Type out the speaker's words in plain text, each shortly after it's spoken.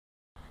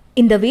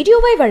இந்த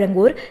வீடியோவை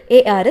வழங்குவோர்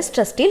ARS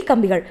ட்ரஸ்டில்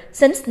கம்பிகள்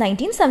since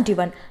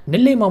 1971.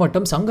 நெல்லை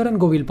மாவட்டம்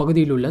சங்கரன்கோவில்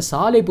பகுதியில் உள்ள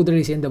சாலை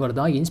புதரை சேர்ந்தவர்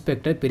தான்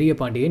இன்ஸ்பெக்டர்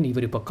பெரியபாண்டியன்.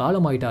 இவர் இப்ப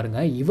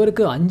காலமாயிட்டாருங்க.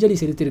 இவருக்கு அஞ்சலி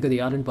செலுத்திருக்கிறது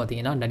யாருன்னு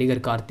பாத்தீங்கன்னா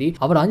நடிகர் கார்த்தி.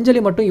 அவர்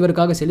அஞ்சலி மட்டும்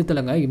இவருக்காக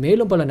செலுத்தலங்க,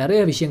 மேலும் பல நிறைய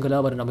விஷயங்களை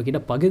அவர் நம்ம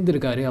கிட்ட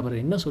பகிர்ந்திருக்காரு. அவர்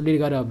என்ன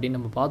சொல்லியிருக்காரு அப்படின்னு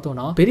நம்ம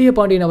பார்த்தோம்னா,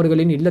 பெரியபாண்டியன்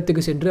அவர்களின்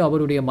இல்லத்துக்கு சென்று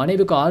அவருடைய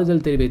மனைவிக்கு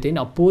ஆறுதல் தெரிவித்தேன்.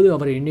 அப்போது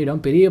அவர்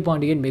என்னிடம்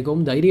பெரியபாண்டியன்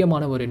மிகவும்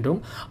தைரியமானவர்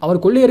என்றும்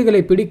அவர்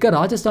கொள்ளையர்களை பிடிக்க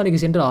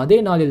ராஜஸ்தானுக்கு சென்ற அதே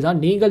நாளில்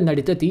தான் நீங்கள்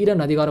நடித்த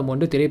தீரன் அதிகாரம்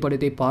ஒன்று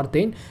திரைப்படத்தை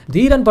பார்த்தேன்.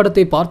 தீரன்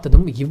படத்தை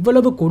பார்த்ததும்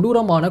இவ்வளவு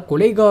கொடூரமான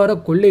கொலைகார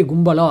கொள்ளை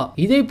கும்பலா,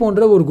 இதே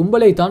போன்ற ஒரு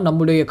கும்பலை தான்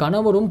நம்முடைய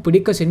கணவரும்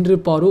பிடிக்க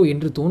சென்றிருப்பாரோ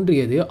என்று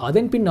தோன்றியது.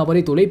 அதன் பின்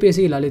அவரை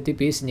தொலைபேசியில் அழைத்து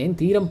பேசினேன்.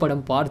 தீரன்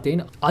படம்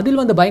பார்த்தேன். அதில்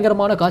வந்த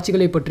பயங்கரமான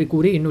காட்சிகளை பற்றி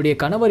கூறி என்னுடைய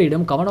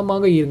கணவரிடம்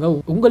கவனமாக இருங்க,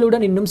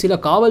 உங்களுடன் இன்னும் சில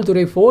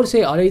காவல்துறை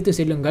போர்ஸை அழைத்து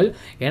செல்லுங்கள்,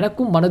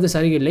 எனக்கும் மனது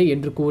சரியில்லை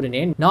என்று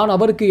கூறினேன். நான்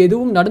அவருக்கு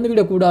எதுவும்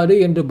நடந்துவிடக் கூடாது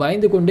என்று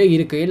பயந்து கொண்டே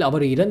இருக்கையில்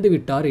அவர் இறந்து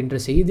விட்டார் என்ற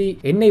செய்தி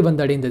என்னை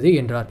வந்தடைந்தது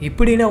என்றார்.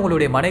 இப்படின்னு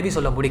அவங்களுடைய மனைவி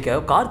சொல்ல முடிக்க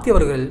கார்த்தி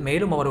அவர்கள்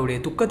மேலும் அவருடைய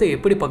துக்கத்தை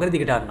எப்படி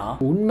பகிர்ந்துகிட்டார்னா,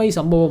 உண்மை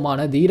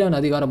சம்பவமான தீரன்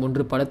அதிகாரம்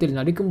ஒன்று படத்தில்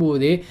நடிக்கும்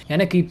போதே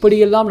எனக்கு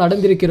இப்படியெல்லாம்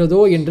நடந்திருக்கிறதோ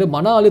என்று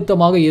மன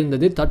அழுத்தமாக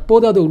இருந்தது.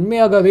 தற்போது அது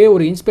உண்மையாகவே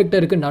ஒரு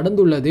இன்ஸ்பெக்டருக்கு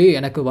நடந்துள்ளது,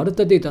 எனக்கு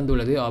வருத்தத்தை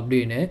தந்துள்ளது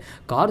அப்படின்னு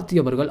கார்த்தி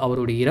அவர்கள்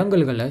அவருடைய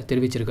இரங்கல்களை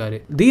தெரிவிச்சிருக்காரு.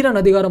 தீரன்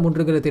அதிகாரம்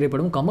ஒன்றுங்கிற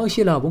திரைப்படம்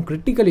கமர்ஷியலாகவும்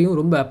கிரிட்டிக்கலையும்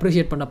ரொம்ப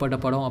அப்ரிஷியேட் பண்ணப்பட்ட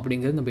படம்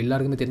அப்படிங்கிறது நம்ம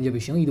எல்லாருக்குமே தெரிஞ்ச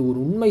விஷயம். இது ஒரு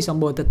உண்மை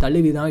சம்பவத்தை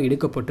தழுவிதான்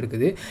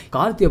எடுக்கப்பட்டிருக்குது.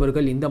 கார்த்தி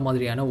அவர்கள் இந்த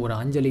மாதிரியான ஒரு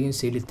அஞ்சலியும்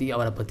செலுத்தி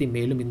அவரை பத்தி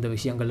மேலும் இந்த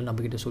விஷயங்கள் நம்ம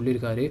கிட்ட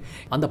சொல்லியிருக்காரு.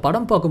 அந்த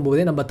படம்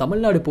பார்க்கும்போதே நம்ம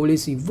தமிழ்நாடு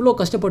போலீஸ் இவ்வளோ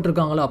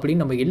கஷ்டப்பட்டிருக்காங்களா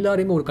அப்படின்னு நம்ம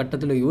எல்லாரையுமே ஒரு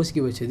கட்டத்தில்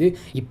யோசிக்க வச்சது.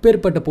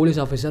 இப்பேற்பட்ட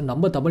போலீஸ் ஆஃபீஸர்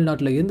நம்ம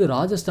தமிழ்நாட்டில் இருந்து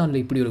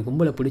ராஜஸ்தானில் இப்படி ஒரு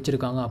கும்பலை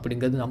பிடிச்சிருக்காங்க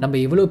அப்படிங்கிறது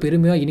நம்ம எவ்வளோ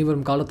பெருமையாக இனி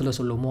வரும் காலத்தில்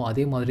சொல்லுவோமோ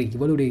அதே மாதிரி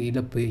இவளுடைய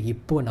இழப்பு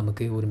இப்போ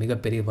நமக்கு ஒரு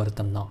மிகப்பெரிய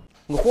வருத்தம் தான்.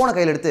 உங்கள் ஃபோனை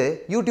கையில் எடுத்து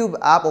யூடியூப்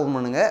ஆப் ஓப்பன்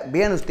பண்ணுங்கள்,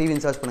 பிஎன்எஸ்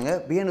டிவின்னு சர்ச் பண்ணுங்கள்.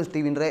 பிஎன்எஸ்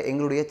டிவின்ற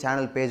எங்களுடைய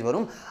சேனல் பேஜ்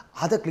வரும்.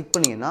 அதை கிளிக்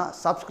பண்ணிங்கன்னா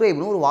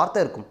சப்ஸ்கிரைப்னு ஒரு வார்த்தை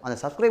இருக்கும். அந்த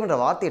சப்ஸ்கிரைப்ன்ற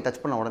வார்த்தையை டச்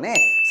பண்ண உடனே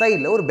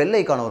சைடில் ஒரு பெல்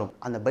ஐக்கான் வரும்.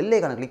 அந்த பெல்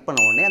ஐக்கானை கிளிக்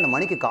பண்ண உடனே அந்த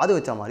மணிக்கு காது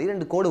வச்ச மாதிரி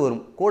 2 கோடு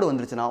வரும். கோடு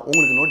வந்துருச்சுன்னா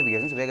உங்களுக்கு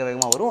நோட்டிஃபிகேஷன்ஸ் வேக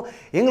வேகமாக வரும்.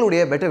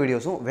 எங்களுடைய பெட்டர்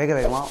வீடியோஸும் வேக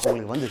வேகமாக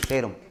உங்களுக்கு வந்து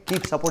சேரும்.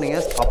 Keep supporting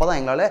us. அப்போ தான்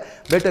எங்களால்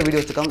பெட்டர்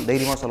வீடியோஸ் கம்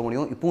தைரியமாக சொல்ல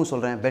முடியும். இப்பவும்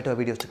சொல்கிறேன், பெட்டர்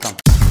வீடியோஸ் கம்.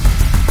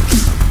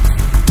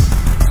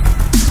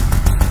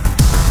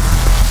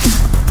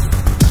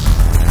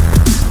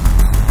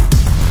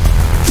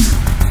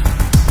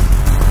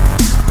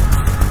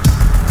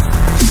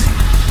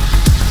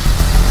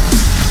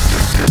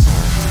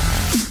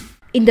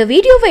 இந்த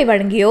வீடியோவை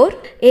வழங்கியோர்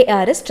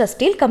ARS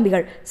ட்ரஸ்டில்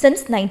கம்பிகள்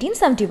since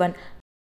 1971.